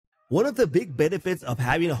One of the big benefits of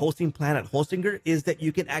having a hosting plan at Hostinger is that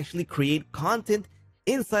you can actually create content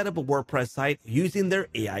inside of a WordPress site using their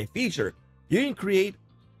AI feature. You can create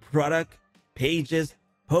product, pages,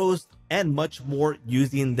 posts, and much more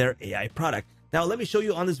using their AI product. Now, let me show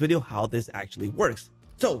you on this video how this actually works.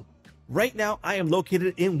 So right now I am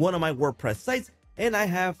located in one of my WordPress sites and I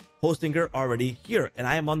have Hostinger already here and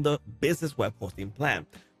I am on the business web hosting plan.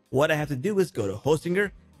 What I have to do is go to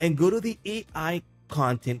Hostinger and go to the AI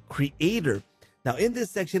content creator. Now in this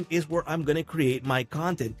section is where I'm going to create my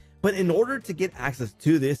content. But in order to get access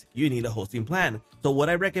to this, you need a hosting plan. So what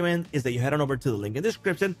I recommend is that you head on over to the link in the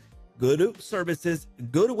description, go to services,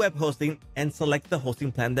 go to web hosting, and select the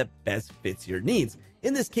hosting plan that best fits your needs.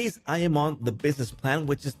 In this case, I am on the business plan,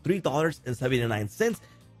 which is $3.79,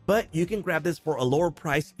 but you can grab this for a lower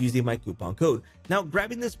price using my coupon code. Now,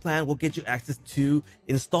 grabbing this plan will get you access to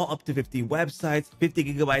install up to 50 websites, 50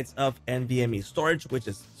 gigabytes of NVMe storage, which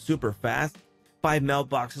is super fast, 5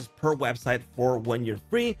 mailboxes per website for 1 year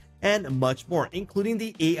free, and much more, including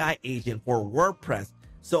the AI agent for WordPress.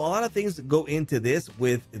 So a lot of things go into this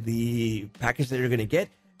with the package that you're going to get.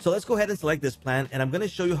 So let's go ahead and select this plan, and I'm going to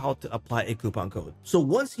show you how to apply a coupon code. So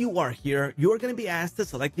once you are here, you're going to be asked to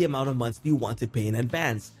select the amount of months you want to pay in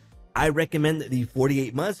advance. I recommend the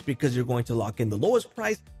 48 months because you're going to lock in the lowest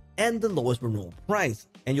price and the lowest renewal price,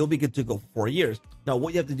 and you'll be good to go for 4 years. Now,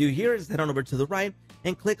 what you have to do here is head on over to the right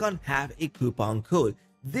and click on have a coupon code.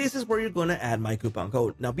 This is where you're going to add my coupon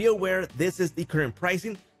code. Now, be aware, this is the current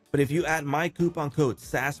pricing, but if you add my coupon code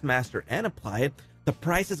SaaSmaster and apply it, the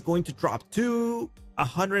price is going to drop to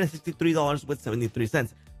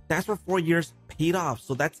 $163.73. That's for 4 years paid off.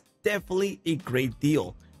 So that's definitely a great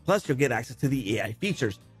deal. Plus, you'll get access to the AI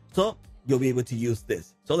features. So you'll be able to use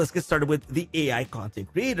this. So let's get started with the AI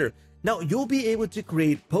content creator. Now, you'll be able to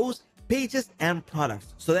create posts, pages, and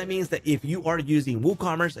products. So that means that if you are using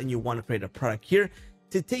WooCommerce and you want to create a product here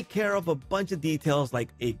to take care of a bunch of details like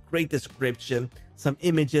a great description, some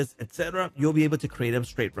images, etc., you'll be able to create them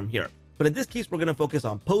straight from here. But in this case, we're going to focus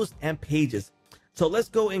on posts and pages. So let's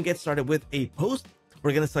go and get started with a post.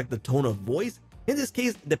 We're going to select the tone of voice. In this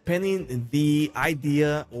case, depending the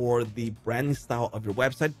idea or the branding style of your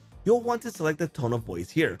website, you'll want to select the tone of voice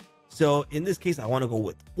here. So in this case, I want to go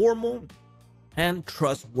with formal and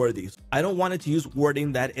trustworthy. I don't want it to use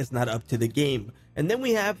wording that is not up to the game. And then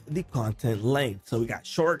we have the content length. So we got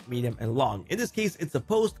short, medium, and long. In this case, it's a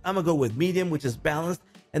post. I'm gonna go with medium, which is balanced.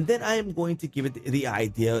 And then I am going to give it the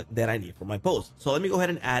idea that I need for my post. So let me go ahead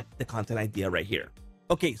and add the content idea right here.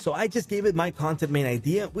 Okay, so I just gave it my content main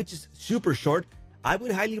idea, which is super short. I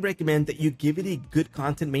would highly recommend that you give it a good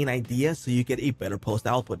content main idea so you get a better post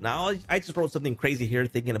output. Now, I just wrote something crazy here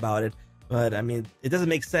thinking about it, but I mean, it doesn't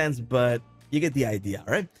make sense, but you get the idea,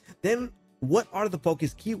 all right? Then what are the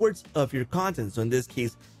focus keywords of your content? So in this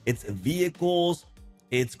case, it's vehicles,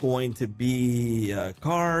 it's going to be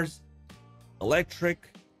cars, electric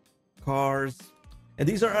cars, and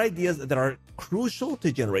these are ideas that are crucial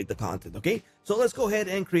to generate the content, okay? So let's go ahead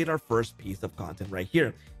and create our first piece of content right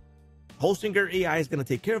here. Hostinger AI is going to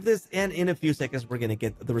take care of this, and in a few seconds, we're going to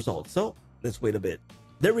get the results. So let's wait a bit.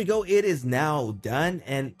 There we go. It is now done,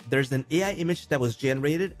 and there's an AI image that was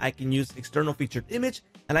generated. I can use external featured image,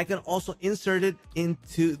 and I can also insert it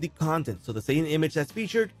into the content. So the same image that's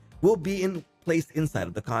featured will be placed inside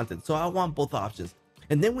of the content. So I want both options.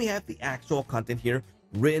 And then we have the actual content here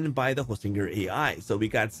written by the Hostinger AI. So we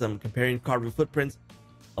got some comparing carbon footprints,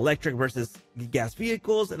 electric versus gas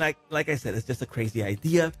vehicles. And like I said, it's just a crazy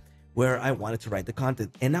idea where I wanted to write the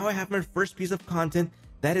content. And now I have my first piece of content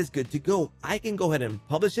that is good to go. I can go ahead and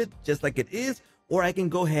publish it just like it is, or I can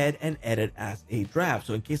go ahead and edit as a draft.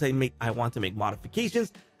 So in case I want to make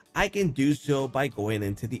modifications, I can do so by going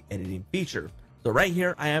into the editing feature. So right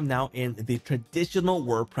here, I am now in the traditional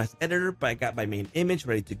WordPress editor, but I got my main image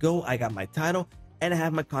ready to go. I got my title and I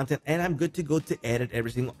have my content, and I'm good to go to edit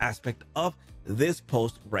every single aspect of this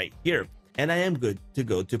post right here. And I am good to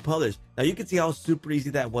go to publish. Now you can see how super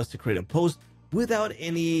easy that was to create a post without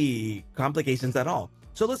any complications at all.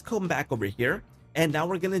 So let's come back over here, and now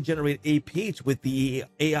we're going to generate a page with the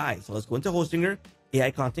AI. So let's go into Hostinger,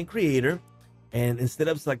 AI content creator, and instead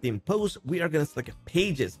of selecting posts, we are going to select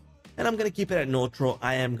pages. And I'm going to keep it at neutral.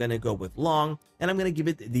 I am going to go with long, and I'm going to give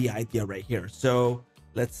it the idea right here. So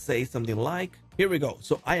let's say something like, here we go.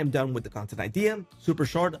 So I am done with the content idea, super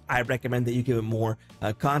short. I recommend that you give it more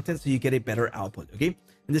content so you get a better output. Okay.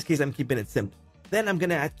 In this case, I'm keeping it simple. Then I'm going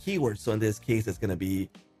to add keywords. So in this case, it's going to be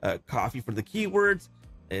coffee for the keywords.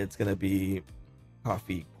 It's going to be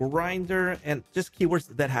coffee grinder, and just keywords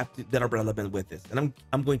that are relevant with this. And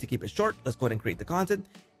I'm going to keep it short. Let's go ahead and create the content.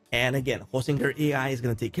 And again, Hostinger AI is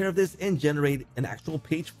going to take care of this and generate an actual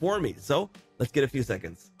page for me. So let's get a few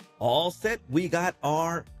seconds. All set. We got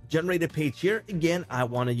our generated page here. Again, I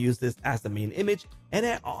want to use this as the main image, and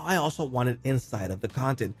I also want it inside of the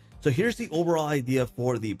content. So here's the overall idea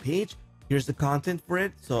for the page. Here's the content for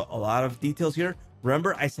it. So a lot of details here.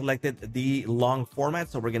 Remember, I selected the long format,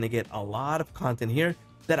 so we're going to get a lot of content here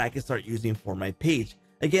that I can start using for my page.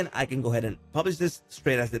 Again, I can go ahead and publish this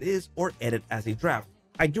straight as it is or edit as a draft.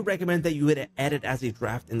 I do recommend that you edit as a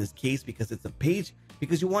draft in this case because it's a page,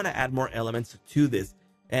 because you want to add more elements to this.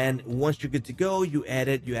 And once you're good to go, you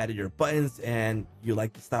added your buttons and you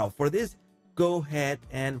like the style for this, go ahead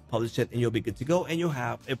and publish it and you'll be good to go and you'll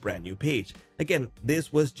have a brand new page. Again,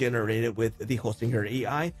 this was generated with the Hostinger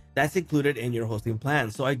AI that's included in your hosting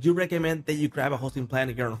plan. So I do recommend that you grab a hosting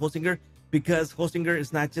plan here on Hostinger, because Hostinger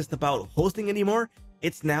is not just about hosting anymore.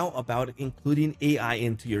 It's now about including AI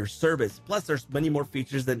into your service. Plus, there's many more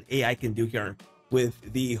features that AI can do here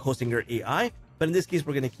with the Hostinger AI. But in this case,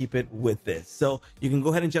 we're going to keep it with this. So you can go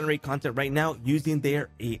ahead and generate content right now using their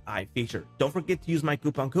AI feature. Don't forget to use my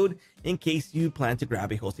coupon code in case you plan to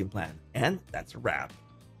grab a hosting plan. And that's a wrap.